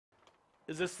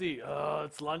Is this the,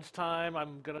 it's lunchtime,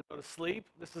 I'm going to go to sleep?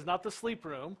 This is not the sleep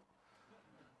room.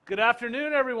 Good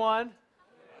afternoon, everyone.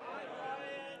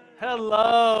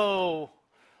 Hello.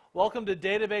 Welcome to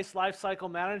Database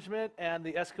Lifecycle Management and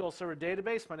the SQL Server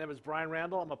database. My name is Brian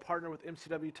Randell. I'm a partner with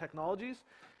MCW Technologies.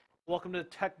 Welcome to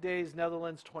TechDays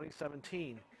Netherlands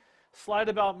 2017. Slide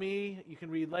about me, you can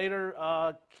read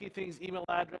later. Key things, email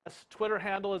address. Twitter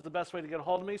handle is the best way to get a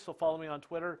hold of me, so follow me on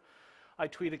Twitter. I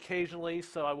tweet occasionally,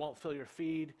 so I won't fill your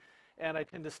feed. And I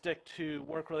tend to stick to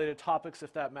work-related topics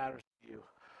if that matters to you.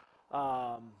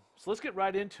 So let's get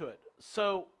right into it.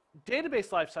 So database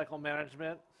lifecycle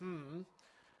management,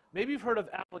 maybe you've heard of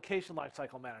application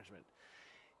lifecycle management.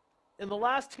 In the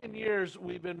last 10 years,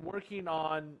 we've been working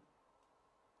on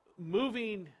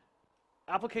moving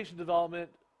application development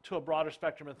to a broader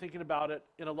spectrum and thinking about it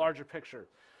in a larger picture.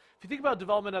 If you think about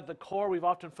development at the core, we've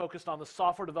often focused on the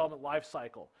software development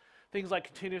lifecycle. Things like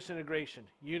continuous integration,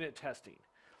 unit testing.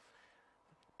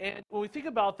 And when we think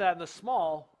about that in the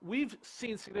small, we've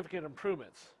seen significant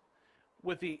improvements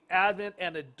with the advent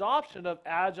and adoption of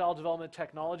agile development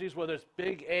technologies, whether it's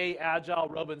big A, agile,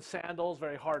 robe and sandals,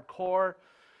 very hardcore,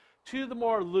 to the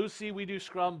more loosey, we do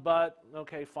Scrum, but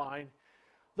okay, fine.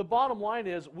 The bottom line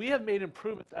is we have made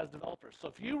improvements as developers. So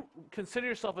if you consider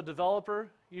yourself a developer,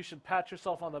 you should pat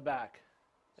yourself on the back.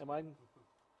 Am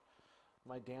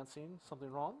I dancing? Something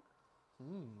wrong?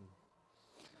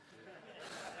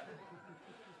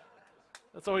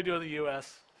 That's what we do in the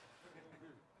US.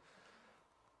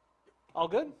 All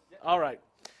good? Yeah. All right.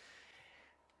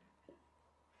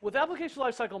 With application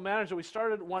lifecycle management, we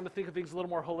started wanting to think of things a little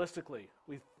more holistically.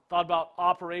 We thought about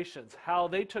operations, how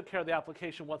they took care of the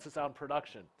application once it's out in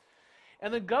production.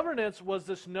 And then governance was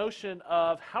this notion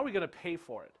of how are we going to pay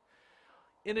for it.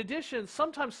 In addition,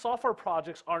 sometimes software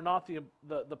projects are not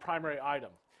the primary item.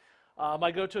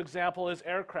 My go-to example is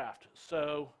aircraft.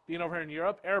 So being over here in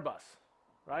Europe, Airbus,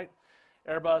 right?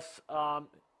 Airbus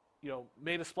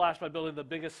made a splash by building the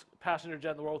biggest passenger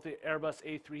jet in the world with the Airbus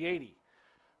A380.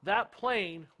 That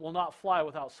plane will not fly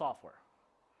without software,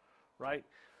 right?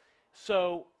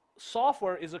 So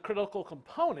software is a critical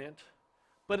component,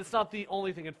 but it's not the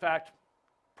only thing. In fact,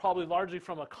 probably largely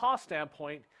from a cost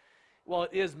standpoint, while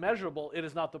it is measurable, it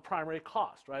is not the primary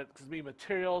cost, right? Because it'd be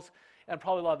materials and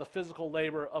probably a lot of the physical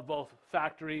labor of both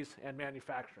factories and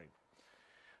manufacturing.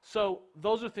 So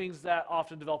those are things that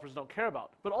often developers don't care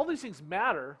about. But all these things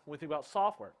matter when we think about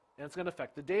software, and it's going to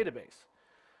affect the database.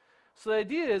 So the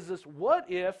idea is this: what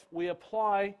if we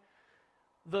apply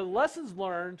the lessons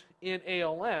learned in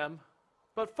ALM,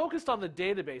 but focused on the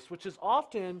database, which is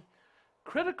often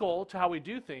critical to how we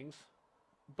do things,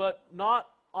 but not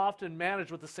often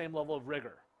managed with the same level of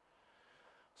rigor.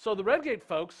 So the Redgate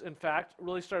folks, in fact,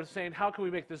 really started saying, how can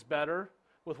we make this better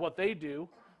with what they do,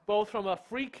 both from a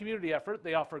free community effort.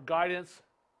 They offer guidance,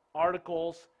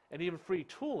 articles, and even free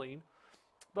tooling,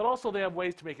 but also they have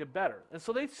ways to make it better. And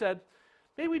so they said,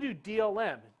 maybe we do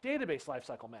DLM, Database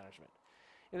Lifecycle Management.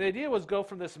 And the idea was go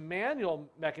from this manual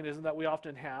mechanism that we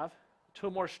often have to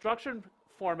a more structured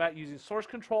format using source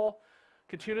control,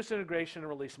 continuous integration, and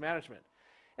release management,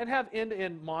 and have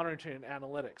end-to-end monitoring and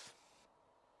analytics.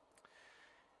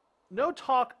 No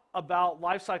talk about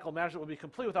lifecycle management would be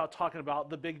complete without talking about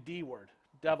the big D word,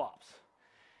 DevOps.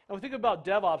 And when we think about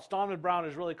DevOps, Donovan Brown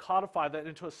has really codified that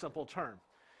into a simple term.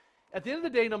 At the end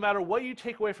of the day, no matter what you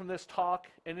take away from this talk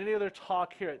and any other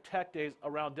talk here at TechDays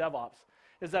around DevOps,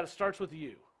 is that it starts with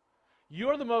you. You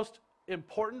are the most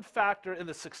important factor in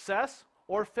the success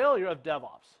or failure of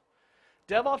DevOps.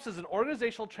 DevOps is an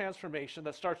organizational transformation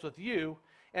that starts with you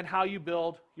and how you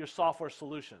build your software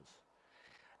solutions.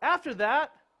 After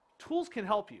that, tools can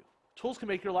help you. Tools can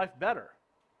make your life better.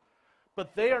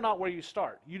 But they are not where you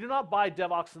start. You do not buy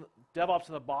DevOps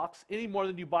in the box any more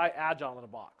than you buy Agile in a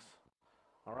box.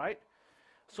 All right?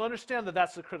 So understand that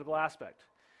that's the critical aspect.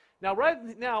 Now,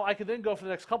 right now, I could then go for the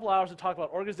next couple hours and talk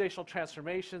about organizational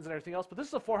transformations and everything else, but this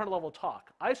is a 400-level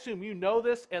talk. I assume you know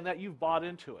this and that you've bought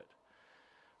into it.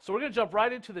 So we're going to jump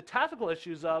right into the tactical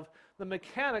issues of the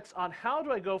mechanics on how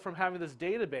do I go from having this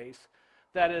database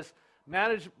that is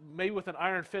managed maybe with an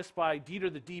iron fist by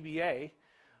Dieter the DBA,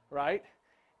 right,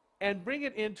 and bring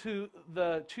it into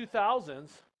the 2000s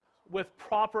with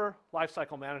proper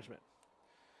lifecycle management.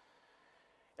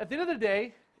 At the end of the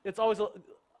day, it's always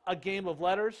a game of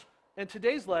letters, and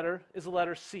today's letter is the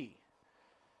letter C.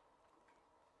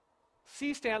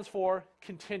 C stands for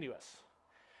continuous.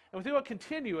 And when we think about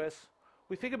continuous,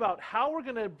 we think about how we're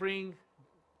going to bring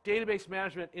database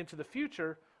management into the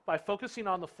future by focusing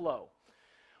on the flow.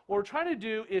 What we're trying to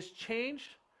do is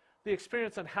change the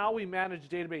experience on how we manage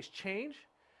database change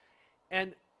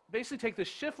and basically take the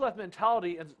shift left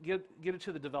mentality and get it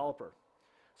to the developer.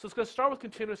 So it's going to start with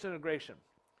continuous integration.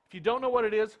 If you don't know what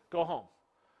it is, go home.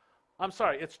 I'm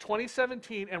sorry, it's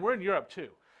 2017, and we're in Europe too.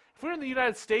 If we're in the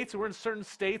United States and we're in certain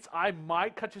states, I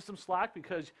might cut you some slack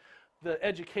because the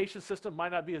education system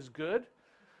might not be as good.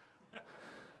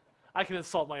 I can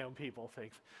insult my own people,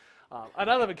 thanks. And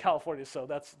I live in California, so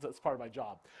that's part of my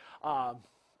job.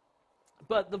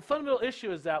 But the fundamental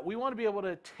issue is that we want to be able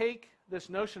to take this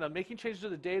notion of making changes to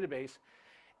the database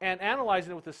and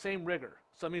analyzing it with the same rigor.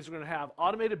 So that means we're going to have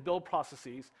automated build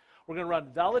processes. We're going to run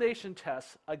validation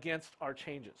tests against our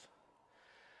changes.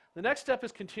 The next step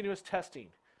is continuous testing.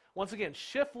 Once again,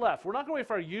 shift left. We're not going to wait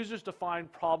for our users to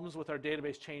find problems with our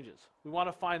database changes. We want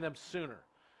to find them sooner,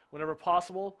 whenever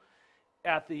possible,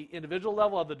 at the individual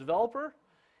level of the developer,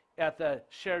 at the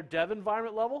shared dev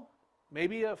environment level,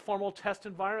 maybe a formal test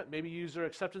environment, maybe user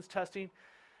acceptance testing.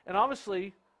 And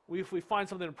obviously, if we find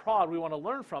something in prod, we want to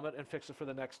learn from it and fix it for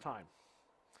the next time.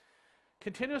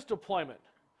 Continuous deployment,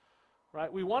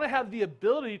 right? We want to have the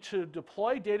ability to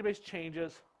deploy database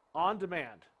changes on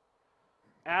demand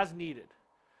as needed,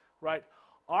 right?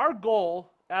 Our goal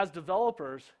as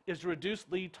developers is to reduce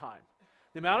lead time.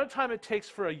 The amount of time it takes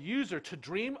for a user to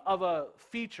dream of a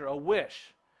feature, a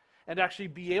wish, and actually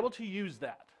be able to use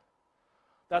that.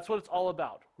 That's what it's all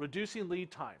about, reducing lead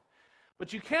time.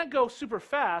 But you can't go super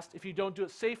fast if you don't do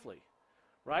it safely,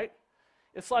 right?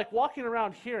 It's like walking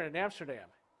around here in Amsterdam.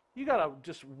 You got to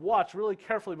just watch really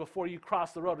carefully before you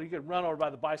cross the road or you get run over by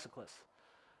the bicyclists,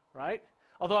 right?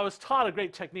 Although I was taught a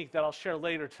great technique that I'll share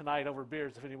later tonight over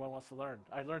beers if anyone wants to learn.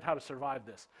 I learned how to survive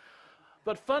this.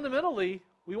 But fundamentally,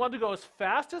 we want to go as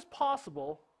fast as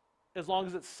possible as long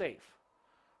as it's safe,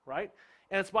 right?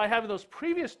 And it's by having those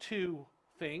previous two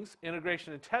things,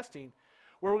 integration and testing,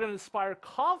 where we're going to inspire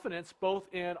confidence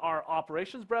both in our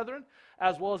operations brethren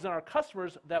as well as in our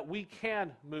customers that we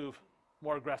can move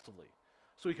more aggressively.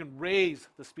 So we can raise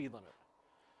the speed limit.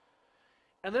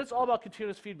 And then it's all about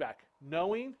continuous feedback,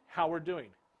 knowing how we're doing,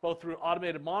 both through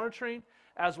automated monitoring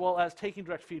as well as taking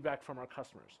direct feedback from our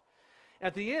customers.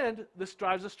 At the end, this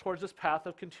drives us towards this path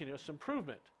of continuous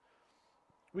improvement.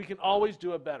 We can always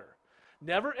do it better.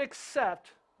 Never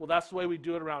accept, well, that's the way we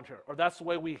do it around here, or that's the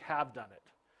way we have done it.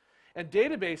 And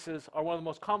databases are one of the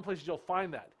most common places you'll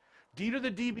find that. Dieter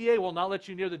the DBA will not let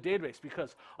you near the database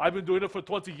because I've been doing it for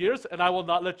 20 years and I will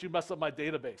not let you mess up my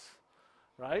database,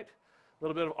 right? A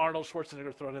little bit of Arnold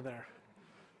Schwarzenegger thrown in there.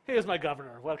 He is my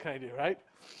governor, what can I do, right?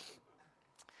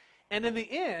 And in the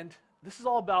end, this is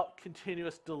all about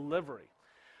continuous delivery.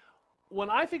 When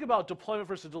I think about deployment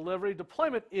versus delivery,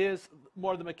 deployment is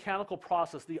more the mechanical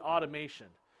process, the automation.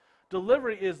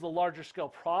 Delivery is the larger scale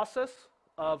process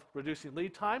of reducing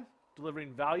lead time,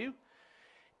 delivering value.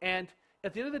 And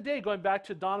at the end of the day, going back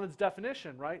to Donovan's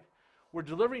definition, right? We're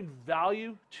delivering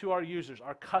value to our users,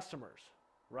 our customers,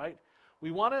 right?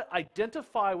 We want to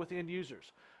identify with the end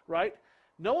users, right?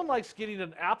 No one likes getting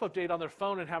an app update on their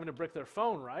phone and having to brick their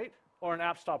phone, right? Or an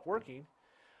app stop working,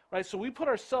 right? So we put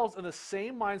ourselves in the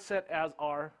same mindset as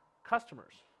our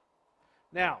customers.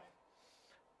 Now,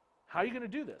 how are you going to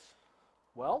do this?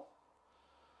 Well,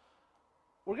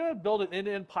 we're going to build an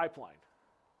end-to-end pipeline.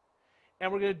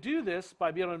 And we're going to do this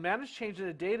by being able to manage change in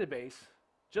a database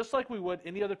just like we would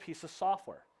any other piece of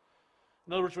software.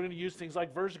 In other words, we're going to use things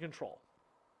like version control.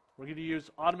 We're going to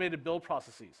use automated build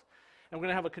processes. And we're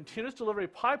going to have a continuous delivery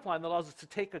pipeline that allows us to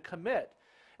take a commit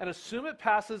and assume it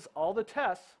passes all the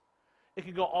tests. It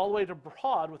can go all the way to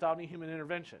prod without any human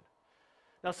intervention.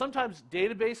 Now, sometimes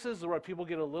databases are where people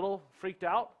get a little freaked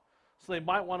out, so they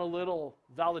might want a little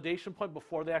validation point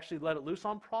before they actually let it loose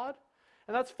on prod.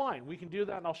 And that's fine. We can do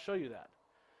that, and I'll show you that.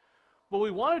 What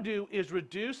we want to do is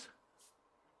reduce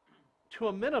to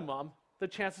a minimum the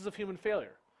chances of human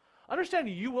failure. Understand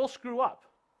you will screw up,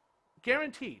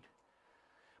 guaranteed.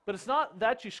 But it's not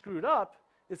that you screwed up,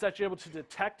 it's that you're able to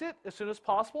detect it as soon as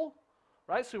possible,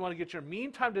 right? So you want to get your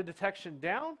mean time to detection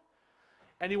down,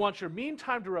 and you want your mean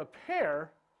time to repair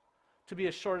to be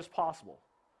as short as possible.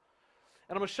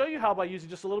 And I'm going to show you how, by using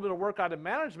just a little bit of work item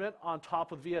management on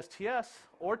top of VSTS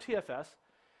or TFS,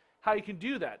 how you can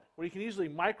do that, where you can easily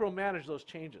micromanage those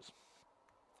changes.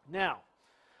 Now,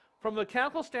 from a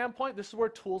mechanical standpoint, this is where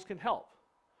tools can help,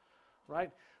 right?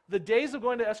 The days of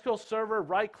going to SQL Server,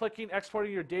 right-clicking,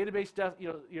 exporting your database,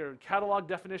 your catalog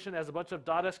definition as a bunch of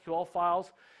 .SQL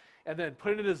files, and then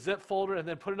put it in a zip folder, and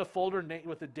then put in a folder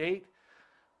with a date,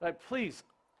 right? Please,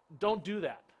 don't do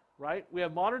that. Right? We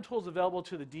have modern tools available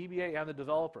to the DBA and the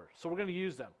developer, so we're going to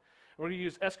use them. We're going to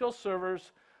use SQL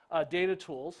Server's data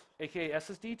tools, aka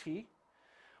SSDT.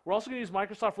 We're also going to use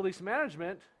Microsoft Release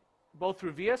Management, both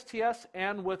through VSTS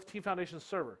and with Team Foundation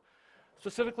Server.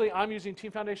 Specifically, I'm using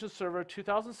Team Foundation Server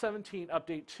 2017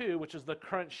 Update 2, which is the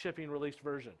current shipping released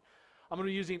version. I'm going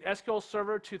to be using SQL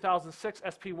Server 2006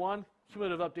 SP1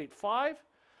 Cumulative Update 5,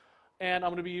 and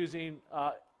I'm going to be using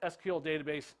SQL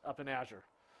Database up in Azure.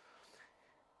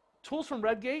 Tools from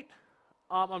Redgate,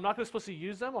 I'm not going to explicitly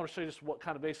use them. I'm going to show you just what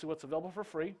kind of basically what's available for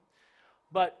free.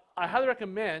 But I highly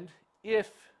recommend,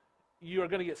 if you are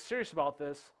going to get serious about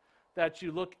this, that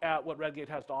you look at what Redgate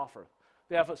has to offer.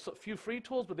 They have a few free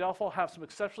tools, but they also have some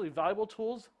exceptionally valuable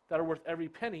tools that are worth every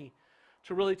penny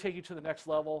to really take you to the next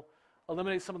level,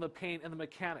 eliminate some of the pain and the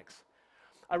mechanics.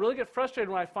 I really get frustrated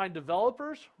when I find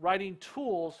developers writing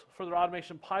tools for their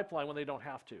automation pipeline when they don't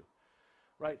have to,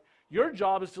 right? Your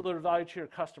job is to deliver value to your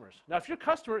customers. Now, if your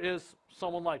customer is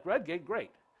someone like Redgate,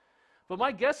 great. But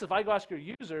my guess, if I go ask your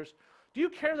users, do you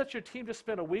care that your team just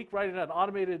spent a week writing an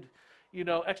automated,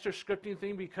 extra scripting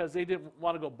thing because they didn't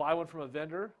want to go buy one from a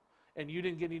vendor and you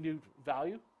didn't get any new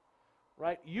value,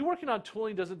 right? You working on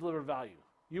tooling doesn't deliver value.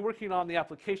 You working on the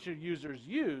application your users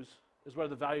use is where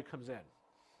the value comes in.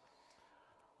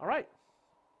 All right.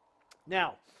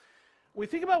 Now, when we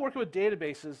think about working with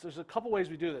databases, there's a couple ways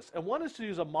we do this. And one is to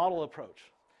use a model approach.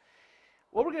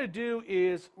 What we're going to do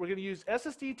is we're going to use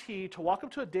SSDT to walk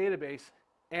up to a database,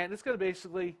 and it's going to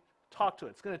basically talk to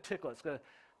it. It's going to tickle it. It's going to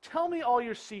tell me all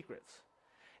your secrets.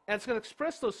 And it's going to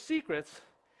express those secrets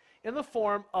in the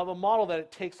form of a model that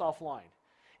it takes offline.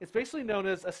 It's basically known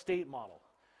as a state model.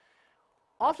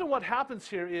 Often what happens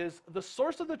here is the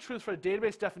source of the truth for a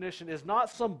database definition is not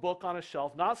some book on a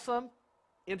shelf, not some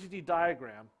entity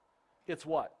diagram. It's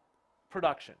what?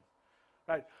 Production,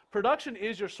 right? Production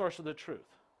is your source of the truth.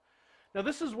 Now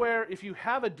this is where if you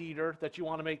have a Dieter that you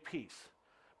want to make peace,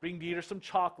 bring Dieter some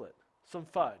chocolate, some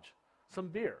fudge, some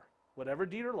beer, whatever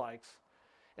Dieter likes,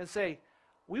 and say,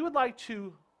 we would like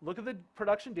to look at the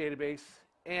production database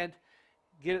and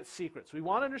get its secrets. We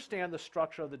want to understand the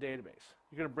structure of the database.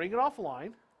 You're going to bring it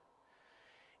offline,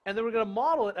 and then we're going to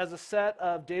model it as a set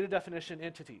of data definition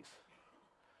entities.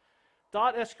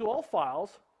 .SQL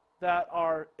files that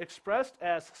are expressed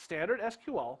as standard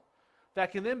SQL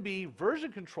that can then be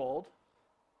version controlled,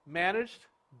 managed,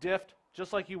 diffed,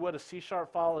 just like you would a C#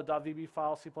 file, a .VB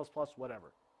file, C++,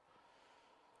 whatever.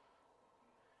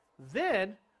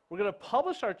 Then we're going to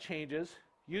publish our changes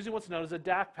using what's known as a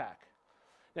DAC pack.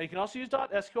 Now you can also use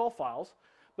 .SQL files,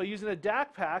 but using a DAC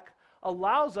pack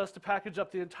allows us to package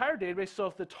up the entire database, so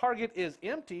if the target is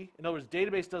empty, in other words,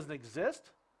 database doesn't exist,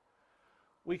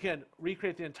 we can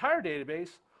recreate the entire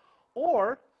database,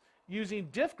 or using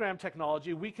diffgram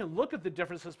technology, we can look at the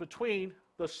differences between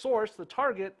the source, the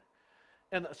target,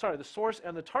 and the source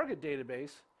and the target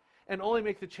database, and only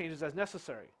make the changes as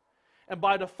necessary. And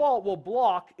by default, we'll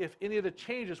block if any of the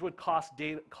changes would cause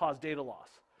data loss.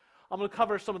 I'm going to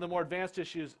cover some of the more advanced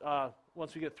issues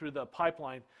once we get through the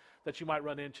pipeline that you might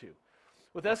run into.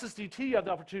 With SSDT, you have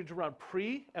the opportunity to run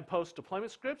pre- and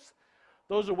post-deployment scripts.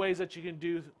 Those are ways that you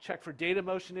can check for data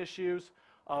motion issues,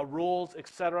 rules,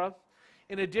 etc.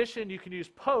 In addition, you can use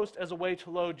post as a way to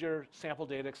load your sample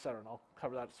data, etc. And I'll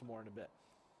cover that some more in a bit.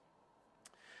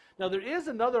 Now, there is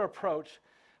another approach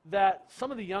that some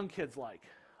of the young kids like.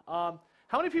 How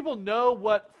many people know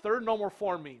what third normal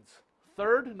form means?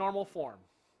 Third normal form.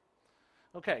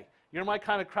 Okay, you're my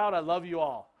kind of crowd. I love you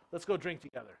all. Let's go drink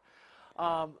together.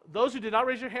 Those who did not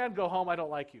raise your hand, go home. I don't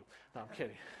like you. No, I'm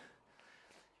kidding.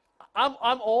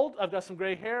 I'm old. I've got some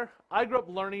gray hair. I grew up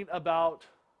learning about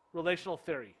relational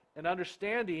theory and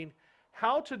understanding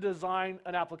how to design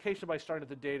an application by starting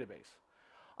at the database.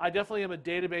 I definitely am a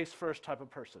database first type of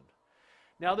person.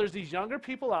 Now there's these younger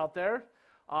people out there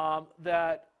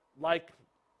that like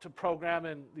to program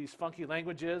in these funky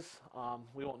languages.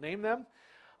 We won't name them.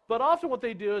 But often what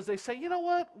they do is they say, you know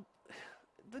what,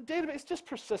 the database is just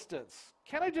persistence.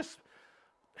 Can't I just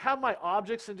have my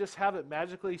objects and just have it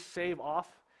magically save off?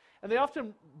 And they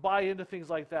often buy into things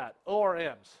like that.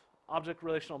 ORMs, object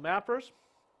relational mappers.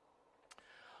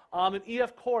 And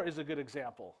EF Core is a good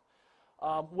example,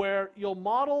 where you'll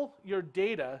model your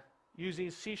data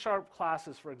using C#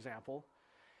 classes, for example,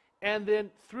 and then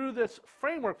through this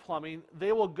framework plumbing,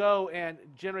 they will go and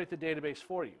generate the database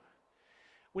for you.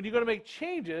 When you go to make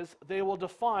changes, they will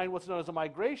define what's known as a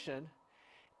migration,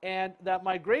 and that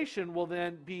migration will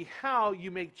then be how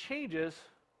you make changes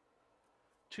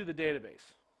to the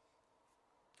database.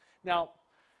 Now,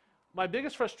 my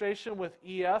biggest frustration with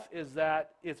EF is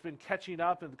that it's been catching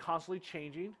up and constantly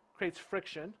changing, creates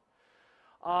friction.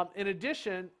 In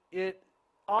addition, it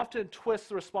often twists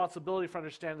the responsibility for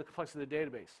understanding the complexity of the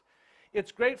database.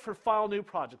 It's great for file new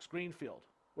projects, greenfield,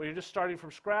 where you're just starting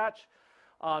from scratch.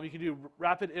 You can do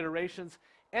rapid iterations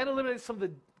and eliminate some of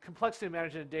the complexity of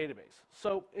managing a database.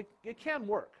 So it can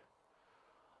work.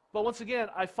 But once again,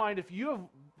 I find if you have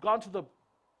gone to the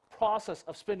process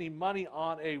of spending money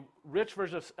on a rich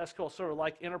version of SQL Server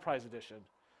like Enterprise Edition,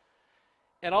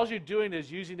 and all you're doing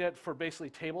is using it for basically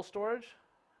table storage,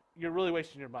 you're really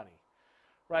wasting your money,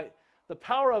 right? The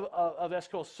power of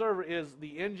SQL Server is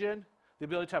the engine, the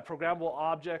ability to have programmable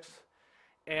objects,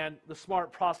 and the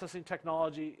smart processing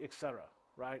technology, etc.,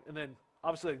 right? And then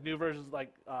obviously like new versions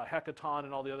like Hackathon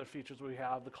and all the other features we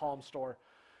have, the column store,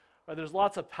 right? There's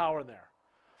lots of power in there.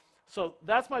 So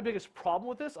that's my biggest problem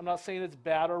with this. I'm not saying it's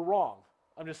bad or wrong.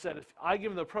 I'm just saying if I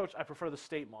give them the approach, I prefer the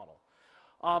state model.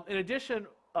 In addition,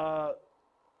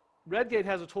 Redgate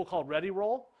has a tool called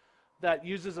ReadyRoll that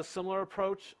uses a similar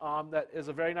approach that is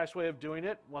a very nice way of doing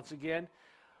it. Once again,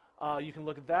 you can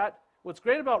look at that. What's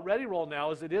great about ReadyRoll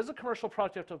now is it is a commercial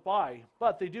product you have to buy,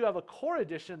 but they do have a core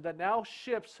edition that now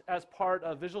ships as part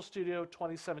of Visual Studio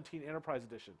 2017 Enterprise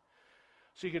Edition.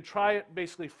 So you can try it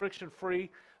basically friction-free,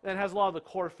 and it has a lot of the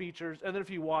core features. And then if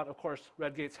you want, of course,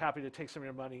 Redgate's happy to take some of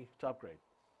your money to upgrade.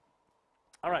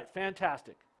 All right,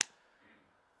 fantastic.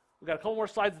 We've got a couple more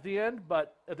slides at the end,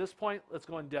 but at this point, let's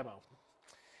go and demo.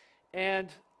 And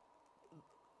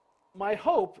my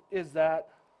hope is that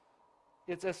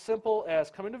it's as simple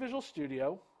as coming to Visual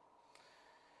Studio,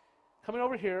 coming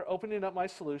over here, opening up my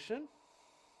solution.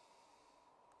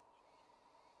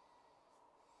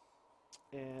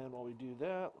 And while we do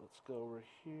that, let's go over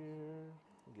here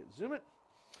and get zoom it.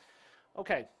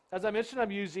 Okay, as I mentioned,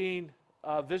 I'm using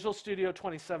Visual Studio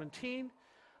 2017,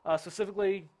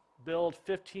 specifically build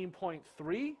 15.3.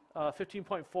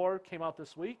 15.4 came out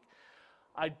this week.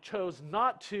 I chose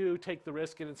not to take the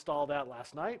risk and install that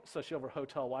last night, especially over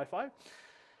hotel Wi-Fi.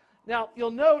 Now,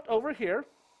 you'll note over here,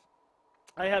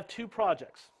 I have two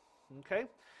projects, okay?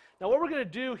 Now, what we're going to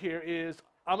do here is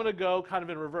I'm going to go kind of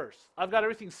in reverse. I've got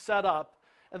everything set up,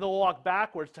 and then we'll walk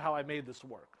backwards to how I made this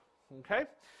work, okay?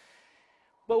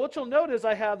 But what you'll note is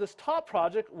I have this top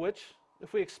project, which,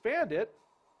 if we expand it,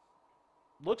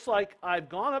 looks like I've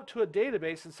gone up to a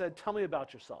database and said, tell me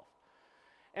about yourself.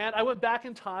 And I went back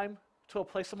in time to a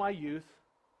place of my youth,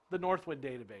 the Northwind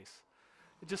database.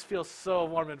 It just feels so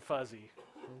warm and fuzzy,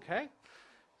 okay?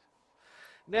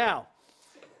 Now,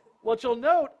 what you'll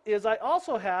note is I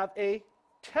also have a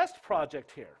test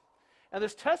project here. And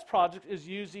this test project is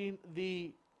using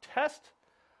the test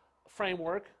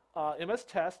framework, MS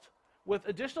Test, with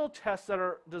additional tests that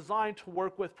are designed to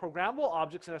work with programmable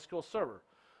objects in SQL Server.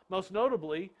 Most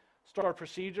notably, stored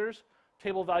procedures,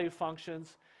 table value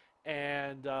functions,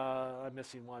 and I'm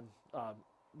missing one.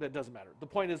 That doesn't matter. The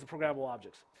point is the programmable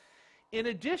objects. In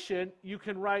addition, you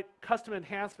can write custom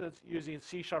enhancements using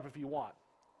C# if you want.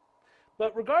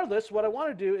 But regardless, what I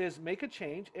want to do is make a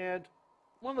change, and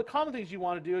one of the common things you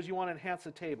want to do is you want to enhance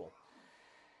the table.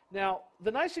 Now,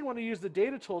 the nice thing when you use the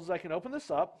data tools is I can open this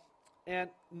up and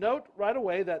note right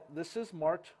away that this is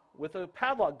marked with a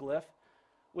padlock glyph,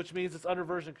 which means it's under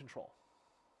version control.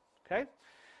 Okay?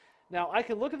 Now, I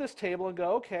can look at this table and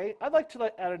go, okay, I'd like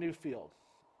to add a new field.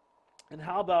 And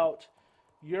how about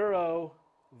Euro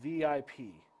VIP?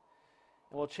 And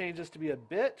we'll change this to be a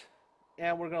bit,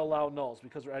 and we're going to allow nulls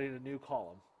because we're adding a new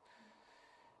column.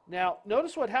 Now,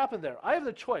 notice what happened there. I have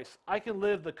the choice. I can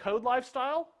live the code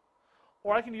lifestyle,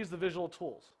 or I can use the visual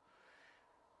tools.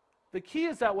 The key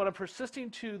is that when I'm persisting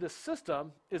to the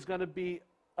system is going to be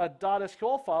a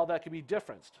 .sql file that can be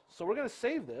differenced. So we're going to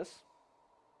save this.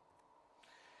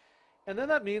 And then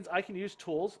that means I can use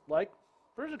tools like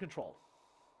version control.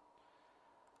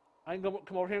 I can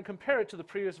come over here and compare it to the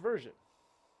previous version,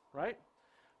 right?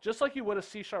 Just like you would a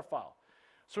C# file.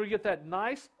 So we get that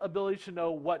nice ability to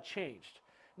know what changed.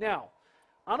 Now,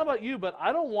 I don't know about you, but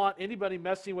I don't want anybody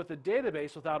messing with the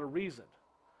database without a reason.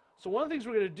 So one of the things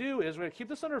we're going to do is we're going to keep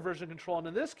this under version control, and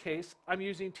in this case, I'm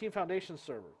using Team Foundation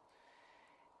Server.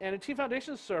 And in Team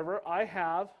Foundation Server, I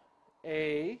have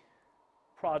a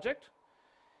project,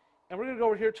 and we're going to go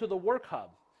over here to the Work Hub.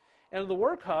 And in the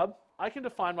Work Hub, I can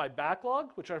define my backlog,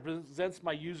 which represents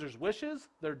my users' wishes,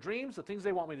 their dreams, the things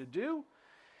they want me to do.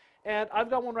 And I've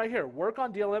got one right here, work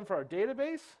on DLM for our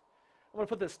database. I'm going to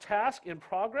put this task in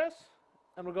progress,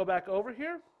 and we'll go back over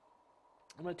here.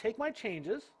 I'm going to take my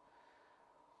changes,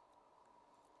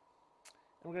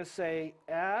 and we're going to say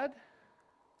add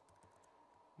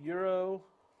Euro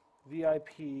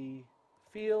VIP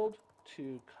field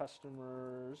to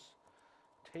customers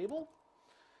table.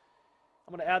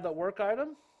 I'm going to add that work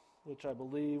item, which I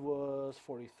believe was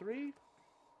 43.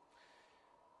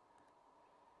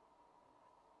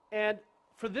 And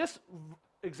for this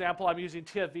example, I'm using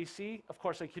TFVC. Of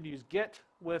course, I can use Git.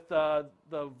 With the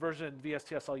version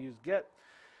VSTS, I'll use Git.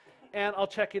 And I'll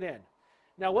check it in.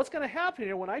 Now, what's going to happen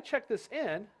here, when I check this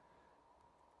in,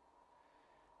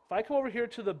 if I come over here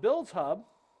to the Builds Hub,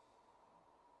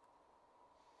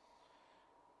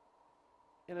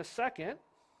 in a second,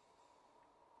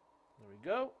 there we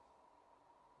go.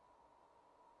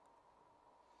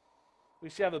 We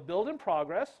see I have a build in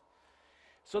progress.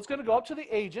 So it's going to go up to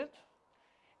the agent,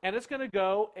 and it's going to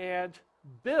go and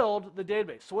build the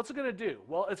database. So what's it going to do?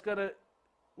 Well, it's going to,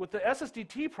 with the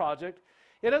SSDT project,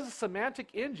 it has a semantic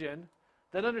engine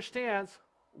that understands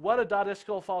what a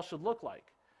 .SQL file should look like,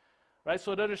 right?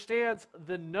 So it understands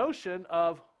the notion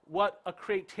of what a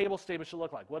create table statement should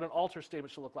look like, what an alter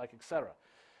statement should look like, etc.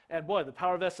 And boy, the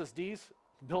power of SSDs,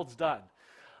 build's done.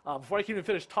 Before I can even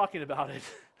finish talking about it.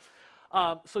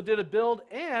 So did a build,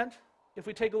 and if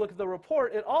we take a look at the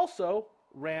report, it also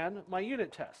ran my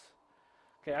unit tests.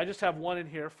 Okay, I just have one in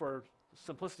here for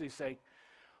simplicity's sake.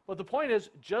 But the point is,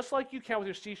 just like you can with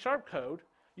your C# code,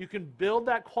 you can build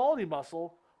that quality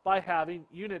muscle by having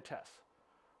unit tests,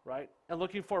 right? And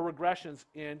looking for regressions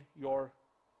in your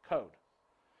code.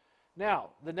 Now,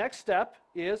 the next step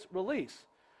is release.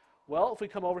 Well, if we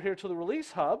come over here to the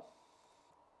release hub,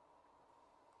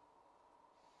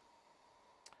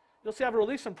 you'll see I have a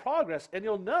release in progress, and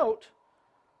you'll note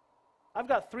I've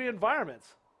got 3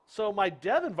 environments. So my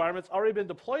dev environment's already been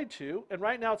deployed to, and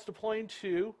right now it's deploying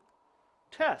to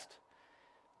test.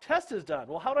 Test is done.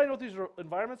 Well, how do I know what these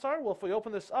environments are? Well, if we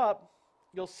open this up,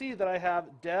 you'll see that I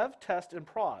have dev, test, and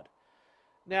prod.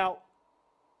 Now,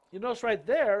 you notice right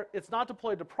there, it's not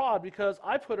deployed to prod because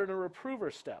I put it in a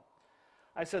approver step.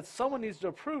 I said someone needs to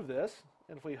approve this,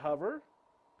 and if we hover,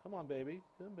 come on, baby,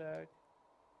 come back.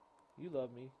 You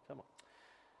love me. Come on.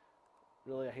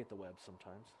 Really, I hate the web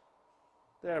sometimes.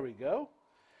 There we go.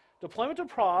 Deployment to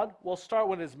prod will start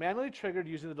when it is manually triggered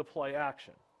using the deploy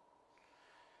action.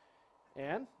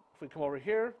 And if we come over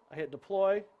here, I hit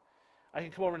deploy, I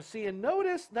can come over and see, and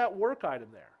notice that work item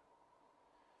there.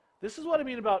 This is what I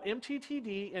mean about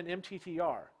MTTD and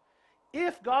MTTR.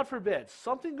 If, God forbid,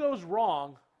 something goes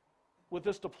wrong with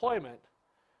this deployment,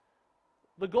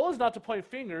 the goal is not to point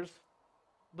fingers,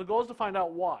 the goal is to find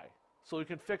out why, so we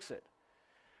can fix it.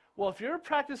 Well, if you're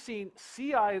practicing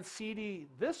CI and CD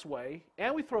this way,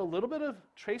 and we throw a little bit of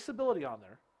traceability on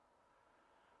there,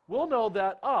 we'll know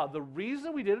that, the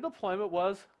reason we did a deployment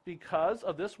was because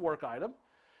of this work item.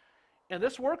 And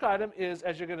this work item is,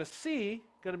 as you're going to see,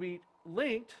 going to be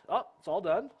linked. Oh, it's all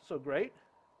done, so great.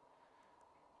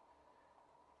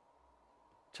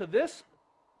 To this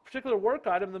particular work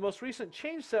item, the most recent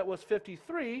change set was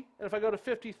 53. And if I go to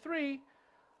 53,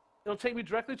 it'll take me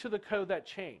directly to the code that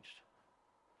changed.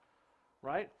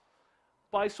 Right?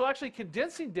 By so actually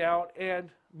condensing down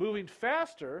and moving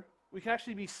faster, we can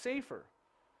actually be safer.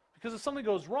 Because if something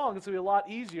goes wrong, it's going to be a lot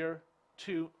easier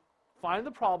to find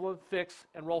the problem, fix,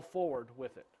 and roll forward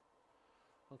with it.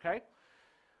 Okay?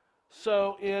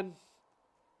 So in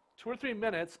 2 or 3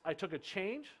 minutes, I took a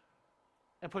change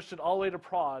and pushed it all the way to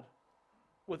prod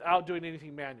without doing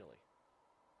anything manually.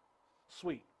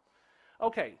 Sweet.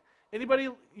 Okay. Anybody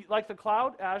like the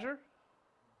cloud, Azure?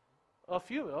 A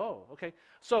few. Oh, okay.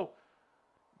 So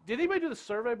did anybody do the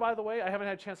survey, by the way? I haven't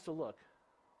had a chance to look.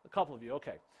 A couple of you.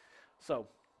 Okay. So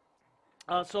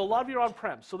a lot of you are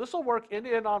on-prem. So this will work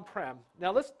end-to-end on-prem.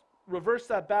 Now let's reverse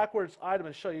that backwards item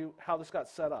and show you how this got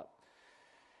set up.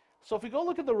 So if we go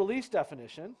look at the release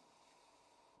definition,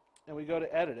 and we go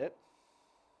to edit it,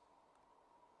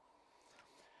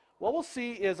 what we'll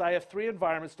see is I have 3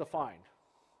 environments defined.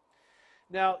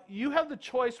 Now, you have the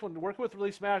choice when working with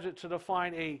Release Management to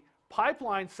define a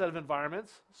pipeline set of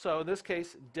environments. So in this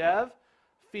case, dev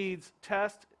feeds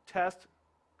test, test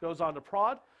goes on to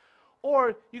prod.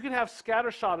 Or you can have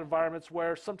scattershot environments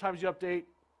where sometimes you update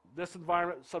this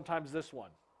environment, sometimes this one.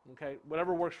 Okay,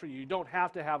 whatever works for you. You don't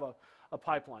have to have a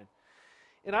pipeline.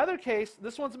 In either case,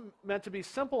 this one's meant to be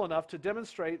simple enough to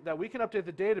demonstrate that we can update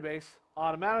the database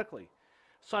automatically.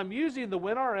 So I'm using the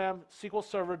WinRM SQL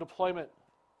Server deployment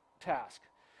task.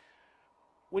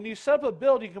 When you set up a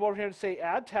build, you can come over here and say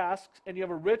add tasks, and you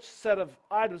have a rich set of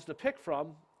items to pick from,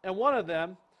 and one of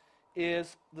them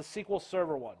is the SQL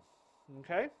Server one.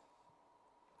 Okay?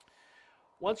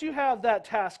 Once you have that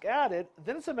task added,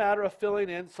 then it's a matter of filling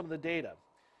in some of the data.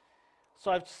 So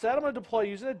I've said I'm going to deploy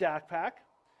using a DAC pack.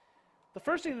 The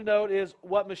first thing to note is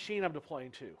what machine I'm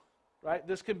deploying to. Right?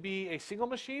 This can be a single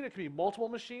machine, it can be multiple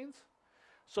machines.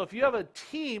 So if you have a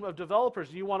team of developers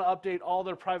and you want to update all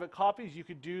their private copies, you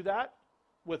could do that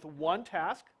with one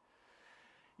task.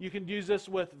 You can use this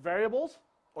with variables,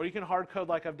 or you can hard code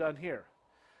like I've done here.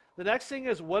 The next thing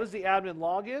is, what is the admin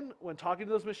login when talking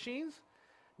to those machines?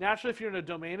 Naturally, if you're in a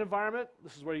domain environment,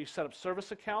 this is where you set up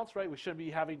service accounts, right? We shouldn't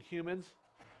be having humans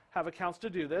have accounts to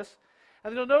do this.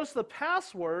 And then you'll notice the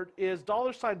password is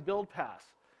 $buildpass.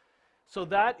 So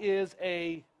that is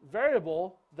a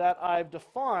variable that I've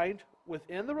defined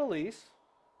within the release.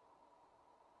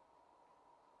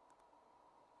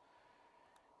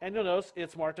 And you'll notice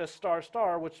it's marked as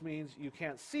 ***, which means you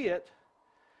can't see it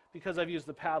because I've used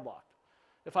the padlock.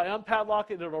 If I unpadlock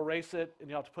it, it'll erase it, and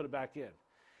you'll have to put it back in.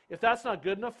 If that's not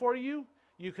good enough for you,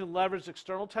 you can leverage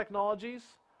external technologies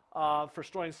for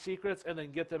storing secrets and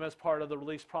then get them as part of the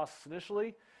release process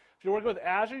initially. If you're working with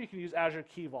Azure, you can use Azure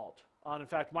Key Vault. In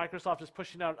fact, Microsoft is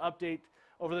pushing out an update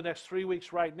over the next 3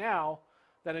 weeks right now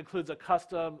that includes a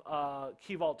custom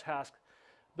Key Vault task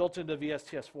built into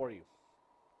VSTS for you.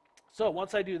 So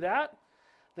once I do that,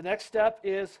 the next step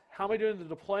is how am I doing the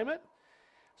deployment?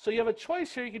 So you have a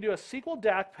choice here. You can do a SQL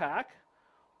DAC pack,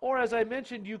 or as I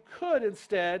mentioned, you could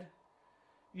instead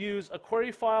use a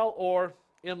query file or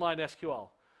inline SQL.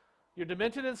 You're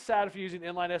demented and sad if you're using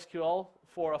inline SQL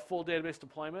for a full database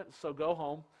deployment, so go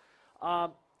home.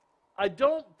 I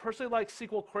don't personally like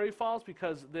SQL query files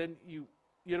because then you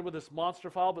end up with this monster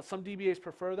file, but some DBAs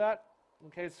prefer that,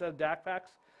 okay, instead of DAC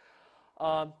packs.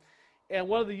 And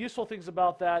one of the useful things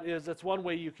about that is it's one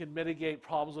way you can mitigate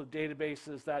problems with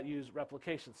databases that use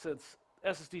replication, since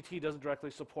SSDT doesn't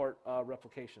directly support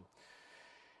replication.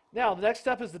 Now, the next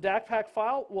step is the DAC pack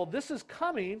file. Well, this is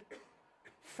coming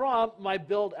from my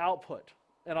build output,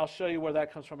 and I'll show you where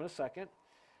that comes from in a second.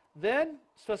 Then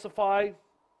specify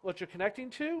what you're connecting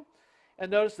to,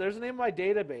 and notice there's the name of my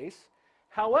database.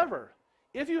 However,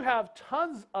 if you have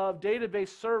tons of database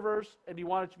servers and you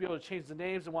want it to be able to change the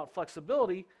names and want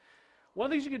flexibility, one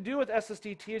of the things you can do with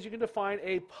SSDT is you can define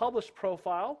a publish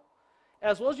profile,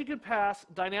 as well as you can pass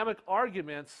dynamic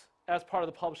arguments as part of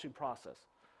the publishing process.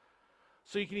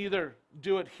 So you can either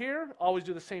do it here, always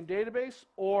do the same database,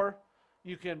 or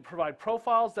you can provide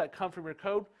profiles that come from your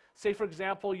code. Say, for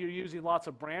example, you're using lots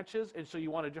of branches, and so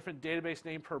you want a different database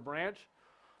name per branch.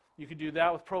 You can do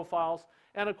that with profiles.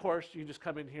 And of course, you can just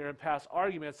come in here and pass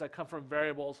arguments that come from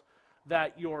variables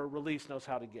that your release knows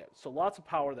how to get. So lots of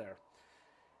power there.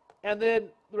 And then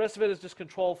the rest of it is just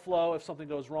control flow if something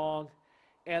goes wrong.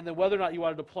 And then whether or not you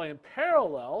want to deploy in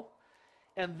parallel.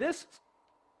 And this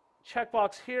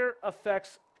checkbox here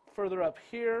affects further up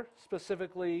here,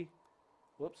 specifically,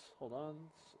 whoops, hold on,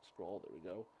 scroll, there we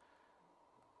go.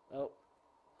 Oh,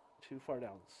 too far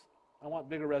down. I want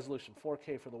bigger resolution,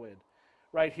 4K for the win.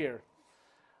 Right here,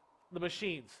 the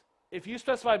machines. If you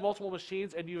specify multiple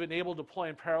machines and you've enabled deploy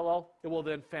in parallel, it will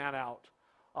then fan out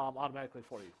automatically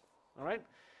for you, all right?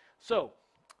 So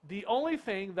the only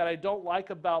thing that I don't like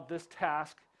about this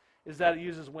task is that it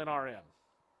uses WinRM.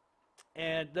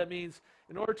 And that means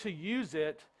in order to use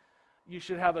it, you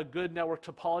should have a good network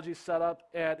topology set up,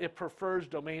 and it prefers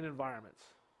domain environments,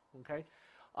 okay?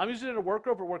 I'm using it in a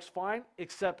workgroup, it works fine,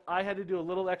 except I had to do a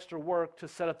little extra work to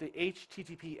set up the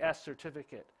HTTPS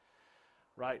certificate,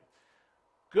 right?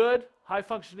 Good,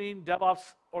 high-functioning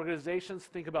DevOps organizations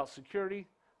think about security.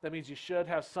 That means you should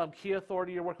have some key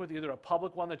authority you're working with, either a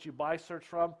public one that you buy search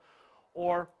from,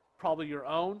 or probably your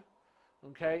own,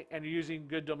 okay? And you're using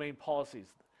good domain policies.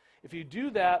 If you do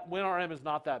that, WinRM is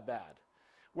not that bad.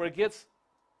 Where it gets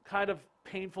kind of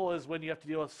painful is when you have to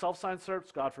deal with self-signed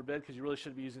certs, God forbid, because you really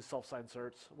shouldn't be using self-signed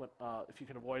certs if you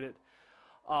can avoid it.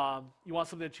 You want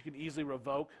something that you can easily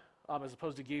revoke as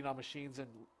opposed to getting on machines and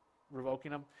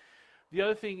revoking them. The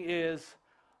other thing is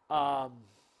WinRM.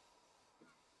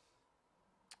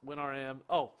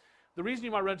 Oh, the reason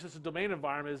you might run into this domain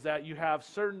environment is that you have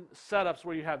certain setups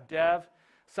where you have dev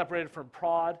separated from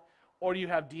prod, or you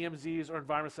have DMZs or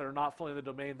environments that are not fully in the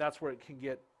domain. That's where it can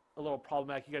get a little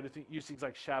problematic. You got to use things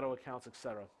like shadow accounts,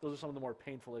 etc. Those are some of the more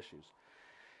painful issues.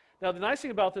 Now, the nice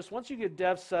thing about this, once you get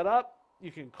dev set up,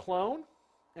 you can clone,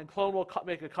 and clone will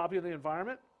make a copy of the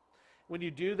environment. When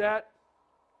you do that,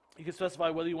 you can specify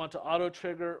whether you want to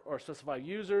auto-trigger or specify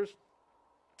users.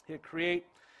 Hit create.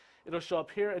 It'll show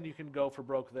up here, and you can go for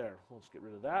broke there. We'll just get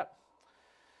rid of that.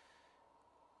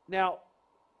 Now,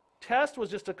 test was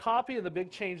just a copy, and the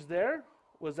big change there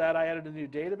was that I added a new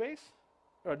database,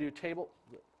 or a new table,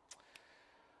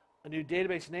 a new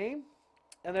database name,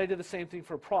 and then I did the same thing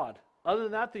for prod. Other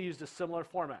than that, they used a similar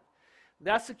format.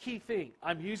 That's the key thing.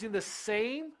 I'm using the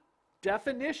same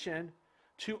definition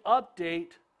to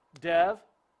update dev,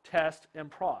 test, and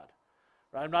prod.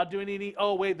 Right? I'm not doing any,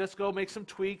 oh, wait, let's go make some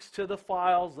tweaks to the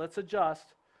files, let's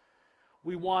adjust.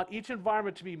 We want each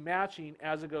environment to be matching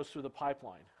as it goes through the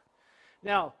pipeline.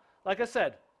 Now, like I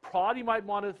said, prod you might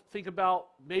want to think about,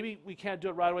 maybe we can't do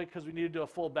it right away because we need to do a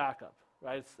full backup,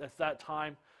 right? It's that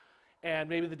time, and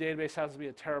maybe the database has to be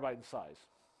a terabyte in size.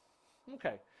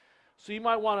 Okay, so you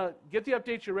might want to get the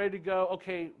updates, you're ready to go,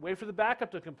 okay, wait for the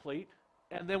backup to complete,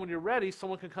 and then when you're ready,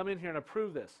 someone can come in here and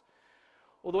approve this.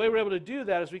 Well, the way we're able to do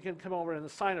that is we can come over and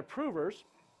assign approvers.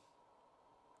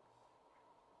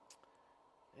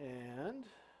 And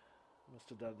I must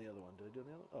have done the other one. Did I do the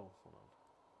other? Oh, hold on.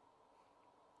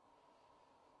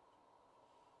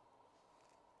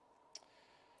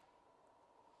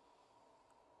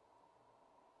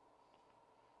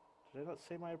 Did I not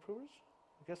say my approvers?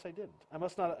 I guess I didn't. I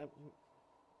must not.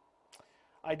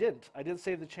 I didn't. I didn't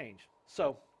save the change.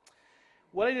 So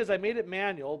what I did is I made it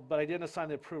manual, but I didn't assign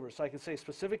the approver. So I could say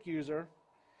specific user,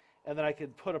 and then I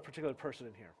could put a particular person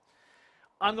in here.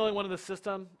 I'm the only one in the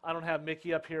system. I don't have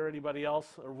Mickey up here or anybody else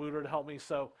or Wooter to help me,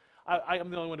 so I'm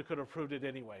the only one who could have approved it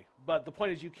anyway. But the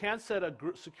point is you can set a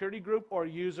security group or a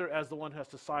user as the one who has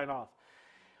to sign off.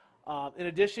 In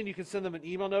addition, you can send them an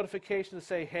email notification to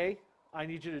say, hey, I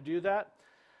need you to do that.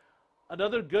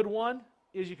 Another good one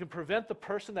is you can prevent the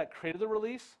person that created the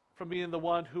release from being the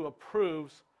one who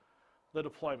approves the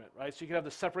deployment, right? So you can have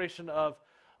the separation of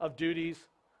duties,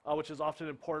 which is often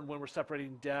important when we're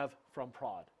separating dev from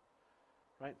prod,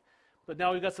 right? But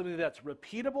now we've got something that's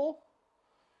repeatable,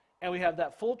 and we have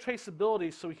that full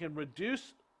traceability so we can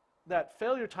reduce that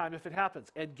failure time if it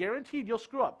happens. And guaranteed you'll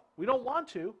screw up. We don't want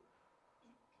to,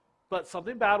 but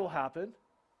something bad will happen,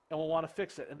 and we'll want to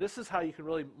fix it. And this is how you can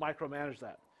really micromanage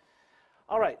that.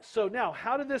 All right, so now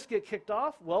how did this get kicked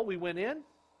off? Well, we went in,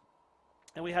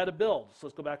 and we had a build. So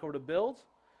let's go back over to builds.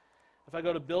 If I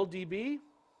go to build DB,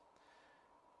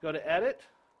 go to edit.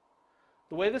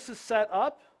 The way this is set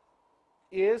up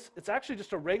is it's actually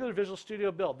just a regular Visual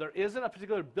Studio build. There isn't a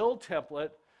particular build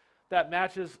template that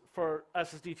matches for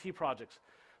SSDT projects.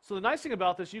 So the nice thing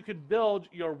about this, you can build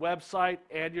your website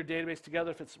and your database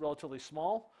together if it's relatively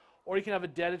small, or you can have a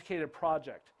dedicated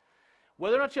project.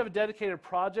 Whether or not you have a dedicated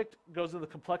project goes into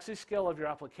the complexity scale of your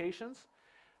applications.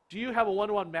 Do you have a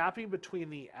one-to-one mapping between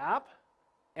the app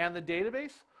and the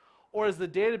database? Or is the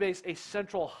database a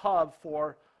central hub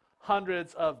for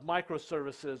hundreds of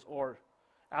microservices or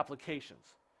applications,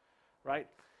 right?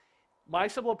 My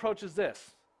simple approach is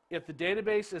this. If the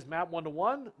database is mapped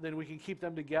one-to-one, then we can keep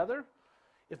them together.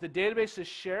 If the database is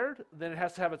shared, then it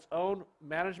has to have its own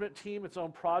management team, its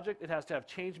own project. It has to have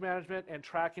change management and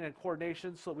tracking and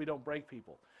coordination so we don't break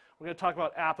people. We're going to talk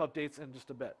about app updates in just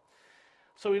a bit.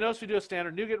 So we notice we do a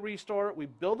standard NuGet restore. We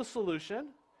build a solution.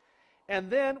 And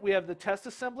then we have the test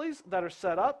assemblies that are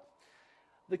set up.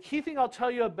 The key thing I'll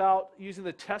tell you about using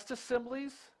the test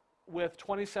assemblies with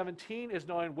 2017 is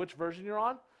knowing which version you're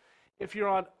on. If you're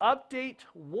on update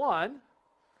 1,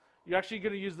 you're actually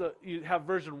going to use you have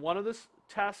version 1 of this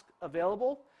task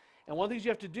available. And one of the things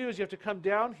you have to do is you have to come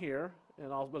down here,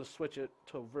 and I'm going to switch it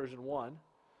to version 1.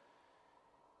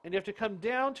 And you have to come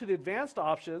down to the advanced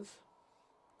options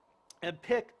and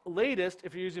pick latest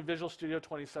if you're using Visual Studio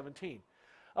 2017.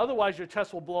 Otherwise, your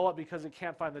test will blow up because it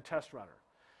can't find the test runner.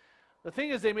 The thing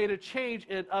is, they made a change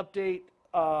in update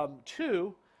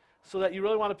 2 so that you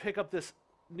really want to pick up this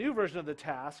new version of the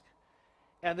task,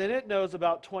 and then it knows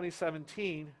about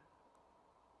 2017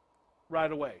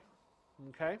 right away.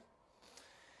 Okay?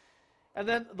 And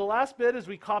then the last bit is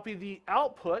we copy the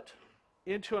output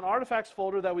into an artifacts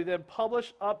folder that we then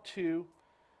publish up to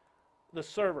the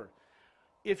server.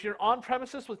 If you're on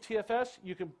premises with TFS,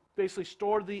 you can basically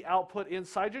store the output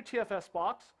inside your TFS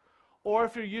box, or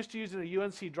if you're used to using a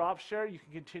UNC drop share, you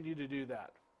can continue to do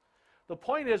that. The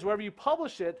point is, wherever you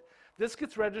publish it, this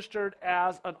gets registered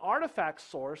as an artifact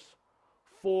source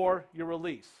for your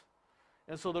release.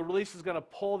 And so the release is going to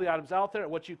pull the items out there.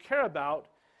 And what you care about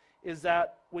is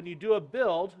that when you do a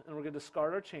build, and we're going to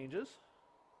discard our changes.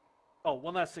 Oh,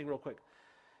 one last thing real quick.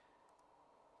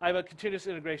 I have a continuous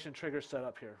integration trigger set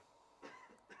up here.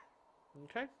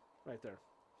 Okay, right there.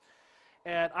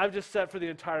 And I've just set for the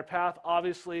entire path.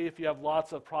 Obviously, if you have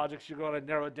lots of projects, you're going to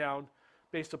narrow it down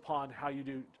based upon how you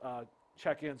do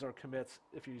check-ins or commits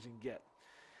if you're using Git.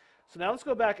 So now let's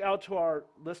go back out to our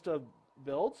list of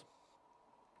builds.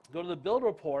 Go to the build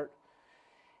report.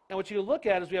 And what you look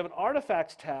at is we have an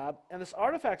artifacts tab. And this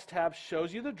artifacts tab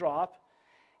shows you the drop.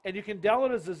 And you can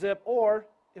download it as a zip. Or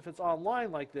if it's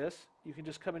online like this, you can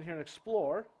just come in here and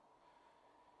explore.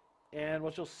 And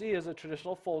what you'll see is a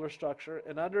traditional folder structure.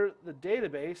 And under the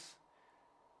database,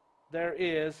 there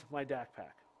is my DAC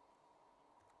pack.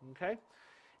 Okay?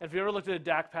 And if you ever looked at a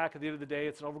DAC pack, at the end of the day,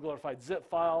 it's an overglorified zip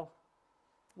file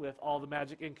with all the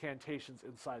magic incantations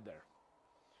inside there.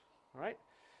 All right?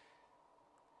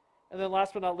 And then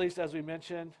last but not least, as we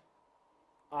mentioned,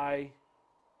 I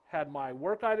had my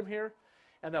work item here.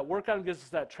 And that work item gives us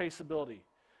that traceability.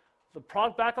 The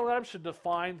product backlog item should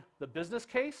define the business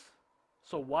case.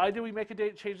 So why do we make a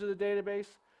change to the database?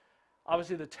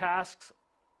 Obviously, the tasks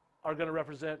are going to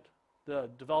represent the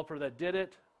developer that did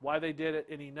it, why they did it,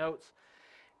 any notes.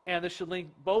 And this should link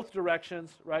both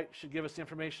directions, right? Should give us the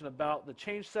information about the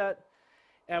change set.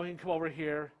 And we can come over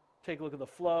here, take a look at the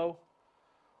flow.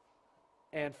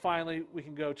 And finally, we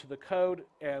can go to the code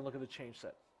and look at the change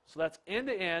set. So that's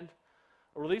end-to-end,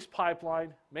 a release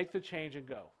pipeline, make the change and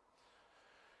go.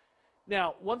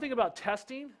 Now, one thing about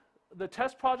testing, the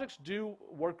test projects do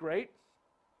work great.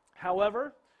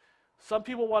 However, some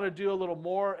people want to do a little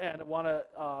more and want to,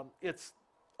 it's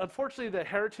unfortunately the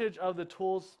heritage of the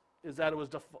tools is that it was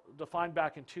defined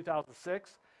back in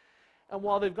 2006. And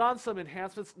while they've gone some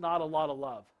enhancements, not a lot of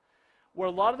love. Where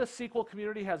a lot of the SQL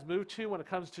community has moved to when it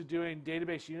comes to doing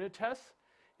database unit tests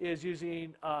is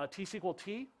using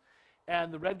T-SQL-T.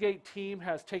 And the Redgate team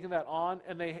has taken that on,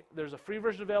 and there's a free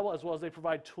version available, as well as they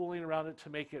provide tooling around it to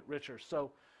make it richer.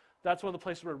 So that's one of the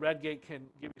places where Redgate can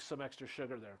give you some extra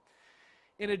sugar there.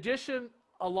 In addition,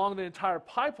 along the entire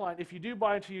pipeline, if you do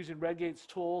buy into using Redgate's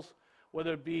tools,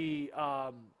 whether it be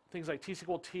things like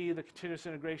T-SQL-T, the continuous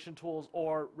integration tools,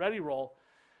 or ReadyRoll,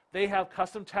 they have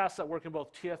custom tasks that work in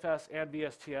both TFS and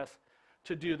VSTS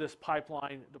to do this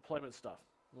pipeline deployment stuff,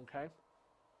 okay?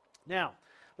 Now,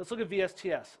 let's look at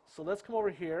VSTS. So let's come over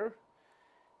here,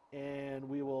 and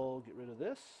we will get rid of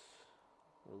this.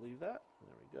 We'll leave that.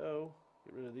 There we go.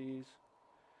 Get rid of these.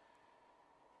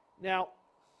 Now,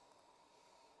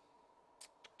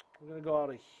 we're going to go out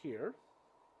of here.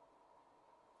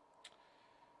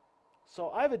 So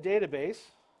I have a database.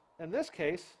 In this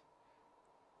case,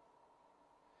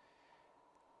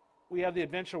 we have the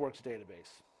AdventureWorks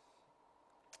database.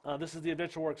 This is the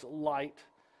AdventureWorks Lite.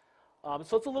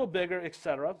 So it's a little bigger,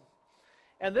 etc.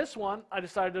 And this one, I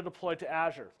decided to deploy to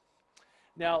Azure.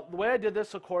 Now, the way I did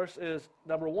this, of course, is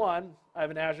number one, I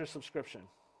have an Azure subscription.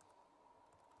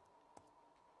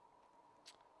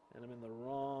 And I'm in the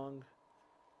wrong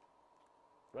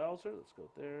browser. Let's go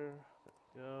there. There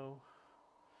we go.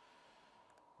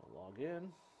 I'll log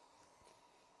in.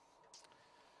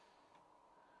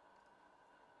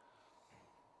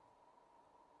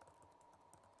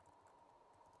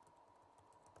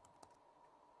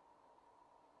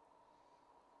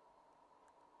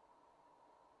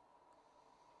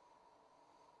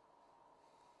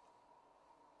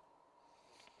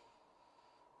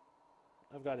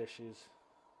 I've got issues.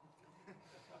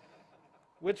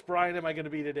 Which Brian am I going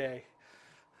to be today?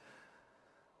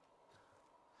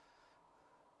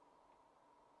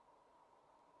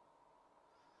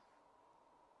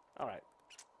 All right.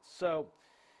 So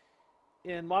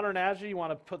in modern Azure, you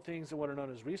want to put things in what are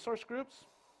known as resource groups.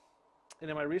 And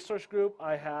in my resource group,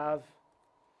 I have,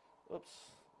 oops,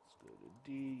 let's go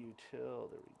to D-util.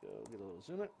 There we go. Get a little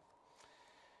zoom it.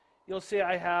 You'll see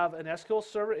I have an SQL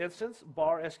Server instance,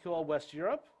 bar SQL West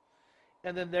Europe,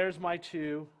 and then there's my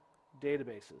two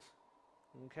databases,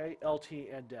 okay, LT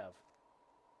and Dev.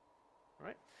 All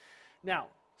right. Now,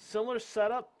 similar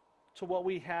setup to what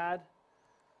we had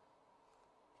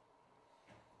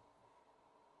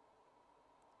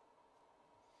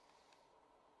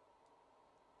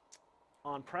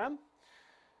on-prem.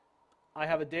 I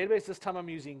have a database. This time I'm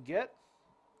using Git,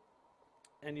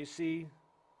 and you see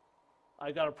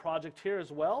I got a project here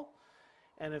as well.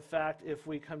 And in fact, if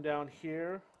we come down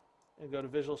here and go to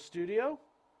Visual Studio,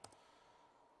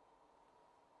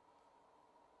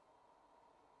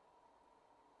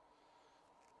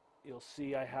 you'll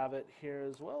see I have it here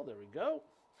as well. There we go.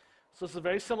 So it's a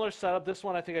very similar setup. This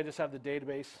one, I think I just have the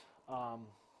database. I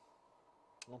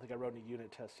don't think I wrote any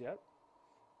unit tests yet.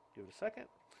 Give it a second.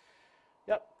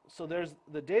 Yep, so there's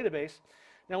the database.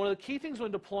 Now, one of the key things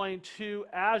when deploying to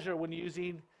Azure when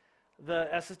using the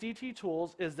SSDT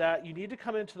tools is that you need to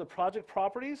come into the project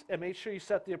properties and make sure you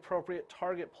set the appropriate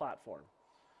target platform.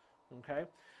 Okay,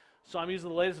 so I'm using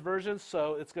the latest version,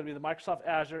 so it's going to be the Microsoft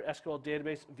Azure SQL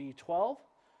Database v12.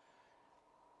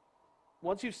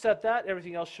 Once you've set that,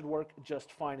 everything else should work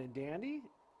just fine and dandy.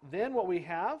 Then what we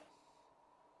have,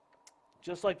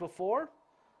 just like before,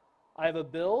 I have a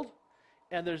build,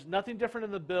 and there's nothing different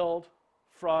in the build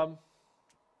from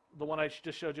the one I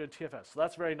just showed you in TFS. So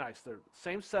that's very nice. They're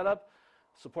same setup,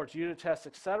 supports unit tests,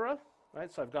 etc.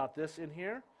 Right? So I've got this in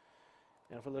here.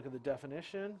 And if we look at the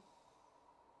definition,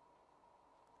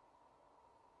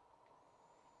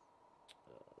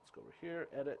 let's go over here,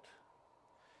 edit.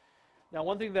 Now,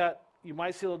 one thing that you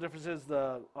might see a little difference is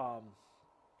the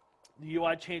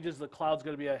UI changes. The cloud's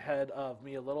going to be ahead of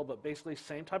me a little, but basically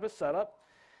same type of setup.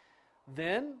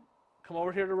 Then come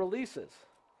over here to releases.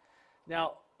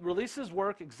 Now, releases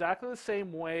work exactly the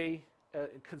same way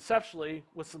conceptually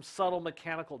with some subtle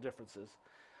mechanical differences.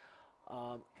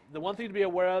 The one thing to be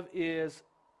aware of is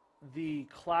the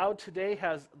cloud today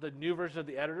has the new version of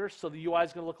the editor, so the UI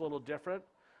is going to look a little different,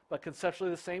 but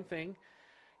conceptually the same thing.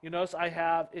 You notice I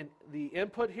have in the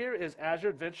input here is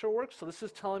Azure AdventureWorks. So this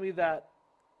is telling me that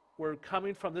we're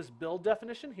coming from this build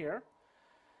definition here.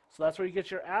 So that's where you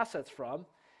get your assets from.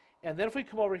 And then if we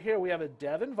come over here, we have a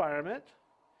dev environment.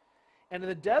 And in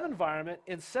the dev environment,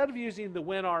 instead of using the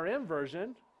WinRM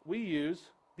version, we use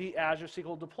the Azure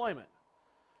SQL deployment.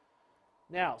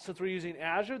 Now, since we're using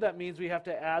Azure, that means we have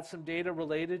to add some data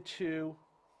related to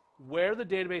where the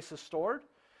database is stored.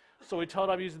 So we told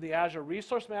I'm using the Azure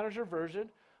Resource Manager version.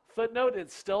 Footnote,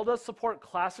 it still does support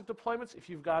classic deployments if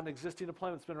you've got an existing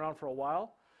deployment that's been around for a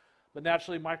while. But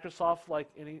naturally, Microsoft,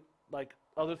 like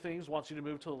other things, wants you to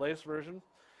move to the latest version.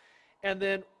 And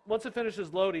then once it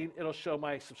finishes loading, it'll show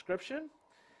my subscription.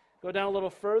 Go down a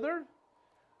little further,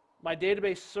 my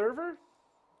database server,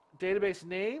 database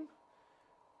name,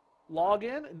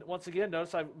 login. And once again,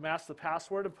 notice I've masked the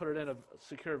password and put it in a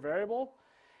secure variable.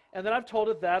 And then I've told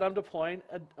it that I'm deploying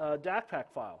a DACPack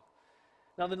file.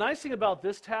 Now the nice thing about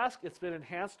this task, it's been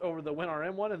enhanced over the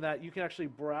WinRM one in that you can actually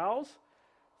browse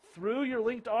through your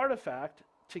linked artifact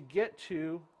to get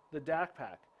to the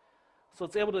DACPack. So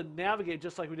it's able to navigate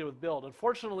just like we did with build.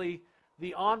 Unfortunately,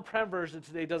 the on-prem version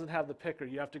today doesn't have the picker.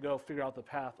 You have to go figure out the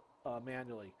path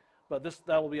manually. But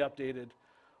that will be updated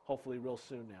hopefully real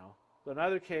soon now. But in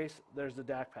either case, there's the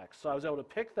DACPack. So I was able to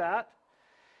pick that.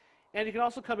 And you can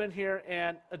also come in here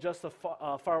and adjust the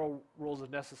firewall rules if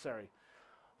necessary.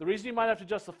 The reason you might have to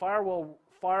adjust the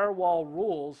firewall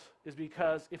rules is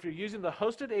because if you're using the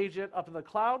hosted agent up in the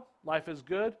cloud, life is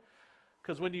good.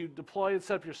 Because when you deploy and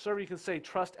set up your server, you can say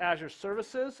trust Azure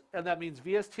services, and that means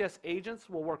VSTS agents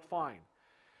will work fine.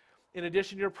 In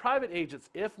addition, your private agents,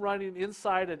 if running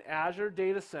inside an Azure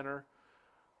data center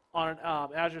on an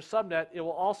Azure subnet, it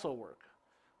will also work.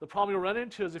 The problem you'll run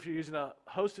into is if you're using a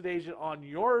hosted agent on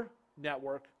your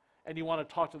network and you want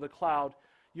to talk to the cloud,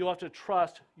 you'll have to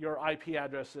trust your IP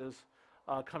addresses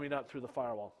coming up through the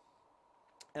firewall.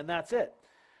 And that's it.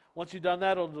 Once you've done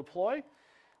that, it'll deploy.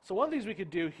 So one of the things we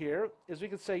could do here is we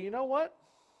could say, you know what?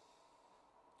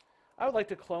 I would like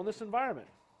to clone this environment.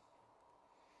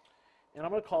 And I'm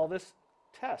going to call this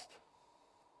test.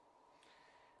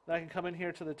 Then I can come in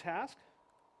here to the task.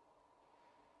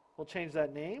 We'll change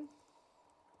that name.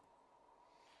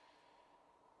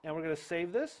 And we're going to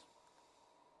save this.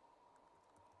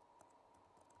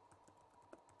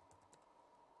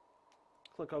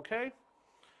 Click OK.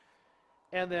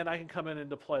 And then I can come in and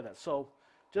deploy that. So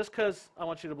just because I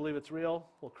want you to believe it's real,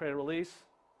 we'll create a release.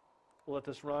 We'll let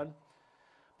this run.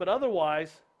 But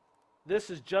otherwise, this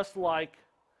is just like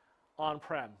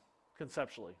on-prem,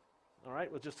 conceptually, all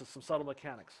right, with just some subtle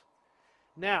mechanics.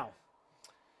 Now,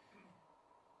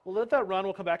 we'll let that run.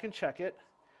 We'll come back and check it.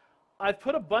 I've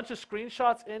put a bunch of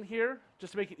screenshots in here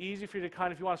just to make it easy for you to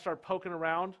if you want to start poking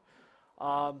around,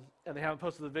 and they haven't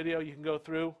posted the video, you can go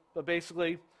through. But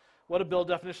basically, what a build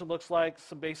definition looks like,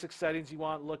 some basic settings you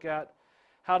want to look at,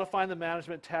 how to find the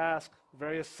management task,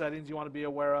 various settings you want to be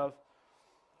aware of.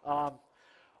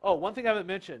 One thing I haven't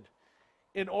mentioned.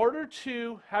 In order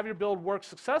to have your build work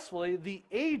successfully, the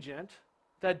agent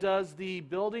that does the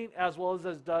building as well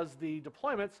as does the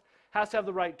deployments has to have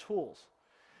the right tools.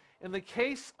 In the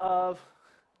case of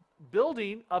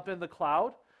building up in the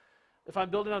cloud, if I'm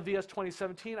building on VS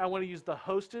 2017, I want to use the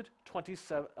hosted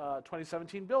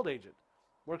 2017 build agent.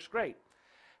 Works great.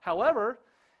 However,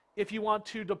 if you want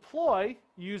to deploy,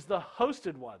 use the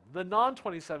hosted one, the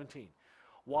non-2017.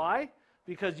 Why?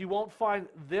 Because you won't find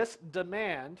this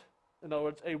demand, in other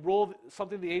words, a rule,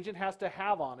 something the agent has to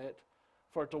have on it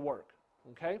for it to work,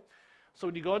 okay? So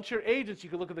when you go into your agents, you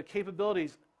can look at the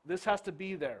capabilities. This has to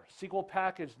be there. SQL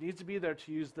package needs to be there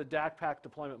to use the DACPack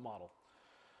deployment model,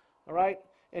 all right?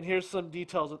 And here's some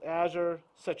details with Azure.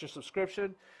 Set your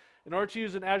subscription. In order to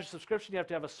use an Azure subscription, you have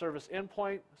to have a service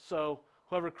endpoint, so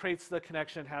whoever creates the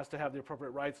connection has to have the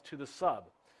appropriate rights to the sub.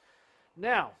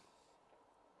 Now,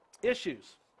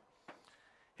 issues.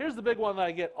 Here's the big one that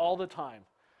I get all the time.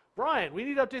 Brian, we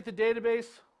need to update the database,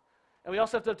 and we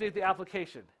also have to update the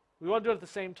application. We want to do it at the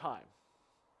same time.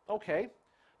 Okay,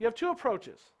 you have two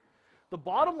approaches. The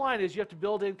bottom line is you have to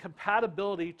build in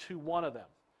compatibility to one of them.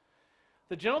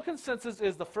 The general consensus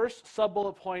is the first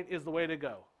sub-bullet point is the way to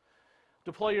go.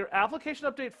 Deploy your application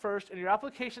update first, and your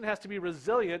application has to be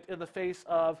resilient in the face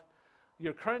of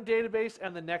your current database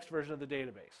and the next version of the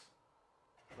database,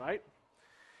 right?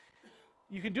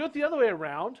 You can do it the other way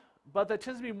around, but that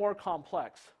tends to be more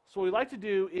complex. So what we like to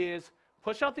do is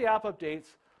push out the app updates.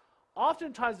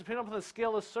 Oftentimes, depending on the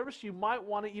scale of service, you might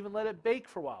want to even let it bake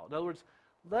for a while. In other words,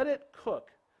 let it cook.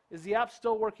 Is the app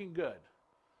still working good?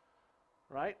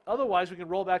 Right? Otherwise, we can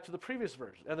roll back to the previous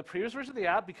version. And the previous version of the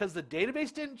app, because the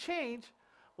database didn't change,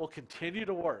 will continue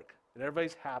to work. And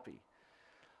everybody's happy.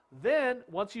 Then,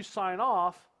 once you sign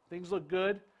off, things look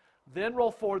good, then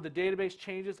roll forward the database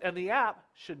changes, and the app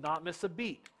should not miss a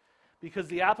beat because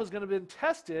the app is going to be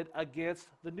tested against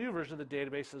the new version of the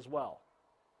database as well.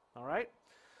 All right?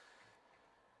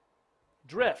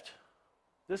 Drift.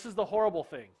 This is the horrible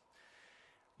thing.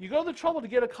 You go to the trouble to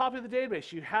get a copy of the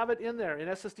database. You have it in there in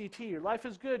SSDT. Your life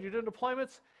is good. You're doing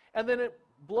deployments, and then it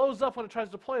blows up when it tries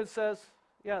to deploy and says,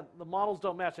 yeah, the models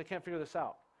don't match. I can't figure this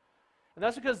out. And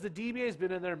that's because the DBA has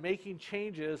been in there making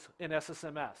changes in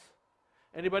SSMS.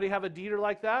 Anybody have a DETR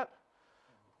like that?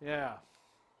 Yeah.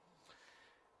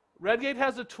 Redgate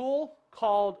has a tool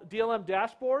called DLM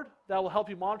Dashboard that will help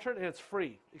you monitor it, and it's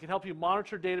free. It can help you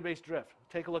monitor database drift.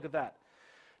 Take a look at that.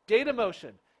 Data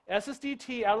motion.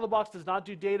 SSDT out of the box does not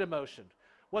do data motion.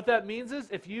 What that means is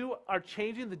if you are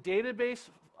changing the database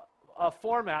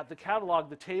format, the catalog,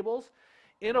 the tables,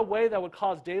 in a way that would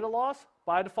cause data loss,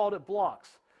 by default it blocks.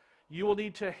 You will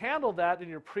need to handle that in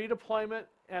your pre-deployment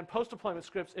and post-deployment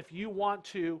scripts if you want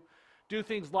to do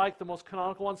things like the most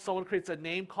canonical one. Someone creates a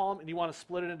name column and you want to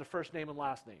split it into first name and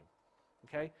last name.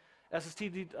 Okay?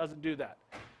 SSDT doesn't do that.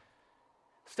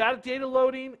 Static data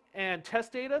loading and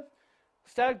test data.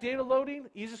 Static data loading,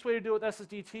 easiest way to do it with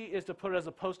SSDT is to put it as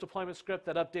a post-deployment script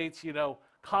that updates,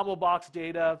 combo box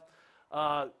data,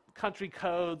 country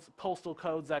codes, postal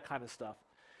codes, that kind of stuff.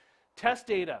 Test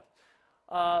data.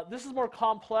 This is more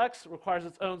complex, requires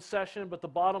its own session, but the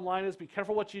bottom line is be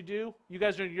careful what you do. You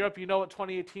guys are in Europe, you know what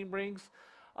 2018 brings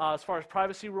as far as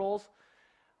privacy rules.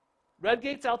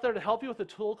 Redgate's out there to help you with a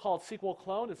tool called SQL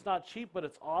Clone. It's not cheap, but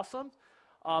it's awesome.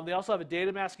 They also have a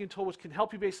data masking tool which can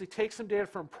help you basically take some data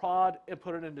from prod and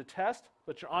put it into test,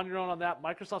 but you're on your own on that.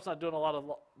 Microsoft's not doing a lot of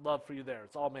love for you there.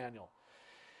 It's all manual.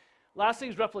 Last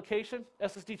thing is replication.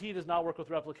 SSDT does not work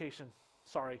with replication.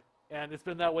 Sorry. And it's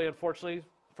been that way, unfortunately,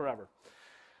 forever.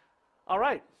 All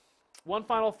right. One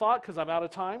final thought, because I'm out of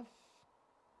time.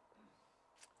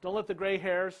 Don't let the gray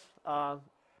hairs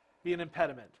be an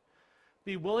impediment.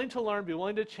 Be willing to learn. Be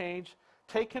willing to change.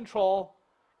 Take control.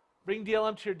 Bring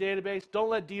DLM to your database. Don't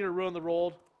let DETR ruin the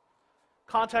world.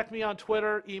 Contact me on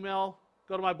Twitter, email,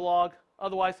 go to my blog.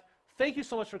 Otherwise, thank you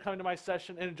so much for coming to my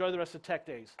session and enjoy the rest of Tech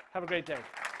Days. Have a great day.